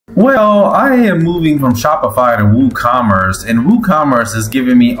Well, I am moving from Shopify to WooCommerce, and WooCommerce is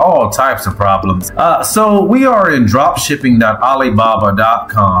giving me all types of problems. So we are in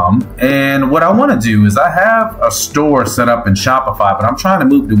dropshipping.alibaba.com, and what I want to do is I have a store set up in Shopify, but I'm trying to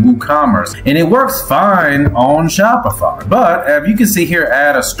move to WooCommerce, and it works fine on Shopify. But if you can see here,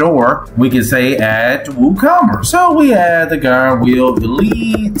 add a store, we can say add to WooCommerce. So we add the guy, we'll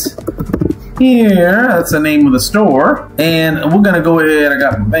delete. Here, that's the name of the store, and we're gonna go ahead. I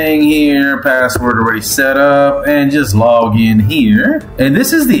got my bang here, password already set up, and just log in here. And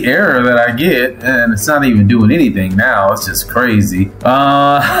this is the error that I get, and it's not even doing anything now. It's just crazy.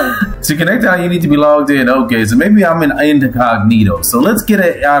 To connect out, you need to be logged in. Okay, so maybe I'm in incognito. So let's get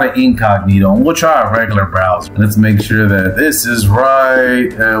it out of incognito, and we'll try a regular browser. Let's make sure that this is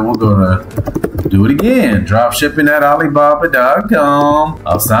right. We're gonna do it again. Dropshipping.alibaba.com.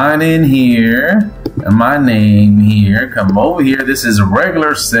 I'll sign in here. And my name here, come over here. This is a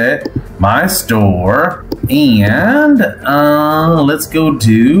regular set, my store, and let's go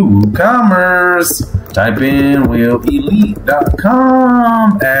to WooCommerce. Type in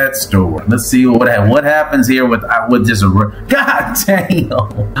willelite.com, add store. Let's see what happens here with just a god damn.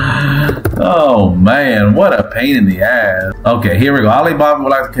 Oh man, what a pain in the ass. Okay, here we go. Alibaba would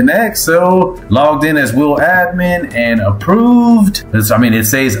like to connect, so logged in as Will admin and approved. It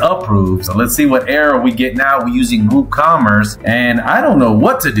says approved. So let's see what error we get now. We're using WooCommerce, and I don't know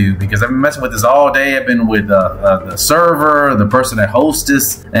what to do because I've been messing with this all day. I've been with the server, the person that hosts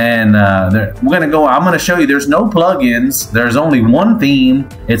this, and we're gonna go. I'm gonna show you there's no plugins. There's only one theme.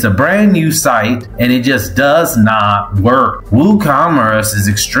 It's a brand new site, and it just does not work. WooCommerce is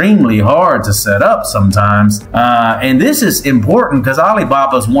extremely hard to set up sometimes, and this is important because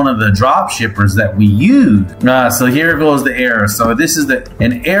Alibaba is one of the drop shippers that we use. So here goes the error. So this is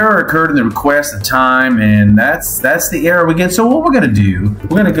an error occurred in the request at time, and that's the error we get. So what we're gonna do,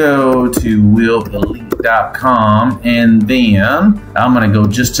 we're gonna go to willelite.com, and then I'm gonna go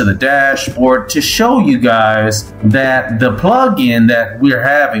just to the dashboard to show you guys that the plugin that we're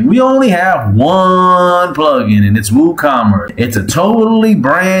having, we only have one plugin, and it's WooCommerce. It's a totally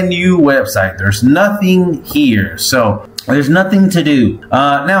brand new website. There's nothing here. So there's nothing to do.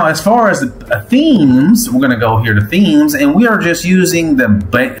 Now, as far as the themes, we're going to go here to themes, and we are just using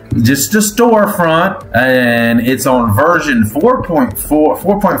just the storefront, and it's on version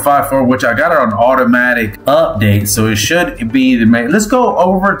 4.54, which I got it on automatic update, so it should be the main. Let's go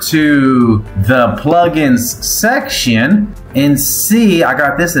over to the plugins section and see. I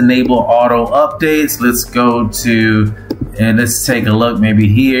got this enable auto updates. Let's go to, and let's take a look maybe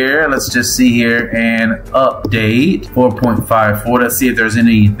here. Let's just see here and update 4.54. Let's see if there's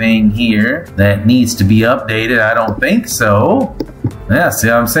anything here that needs to be updated. I don't think so. Yeah, see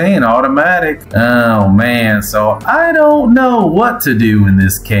what I'm saying? Automatic. Oh man, so I don't know what to do in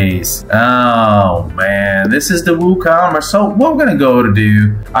this case. Oh man, this is the WooCommerce. So what we're gonna go to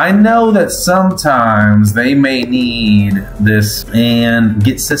do, I know that sometimes they may need this and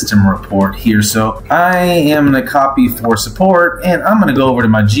get system report here. So I am gonna copy for support, and I'm gonna go over to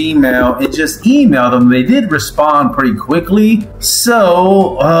my Gmail and just email them. They did respond pretty quickly.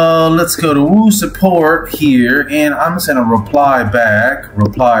 So let's go to Woo support here, and I'm just gonna reply back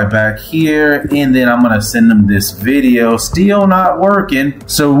here, and then I'm gonna send them this video. Still not working.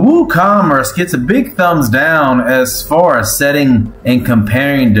 So WooCommerce gets a big thumbs down as far as setting and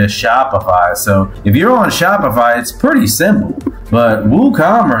comparing to Shopify. So if you're on Shopify, it's pretty simple, but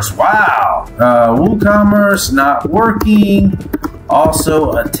WooCommerce, wow. WooCommerce not working.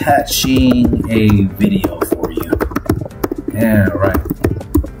 Also attaching a video for you. Yeah, right.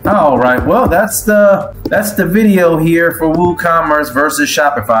 All right, well, that's the video here for WooCommerce versus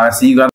Shopify. So you got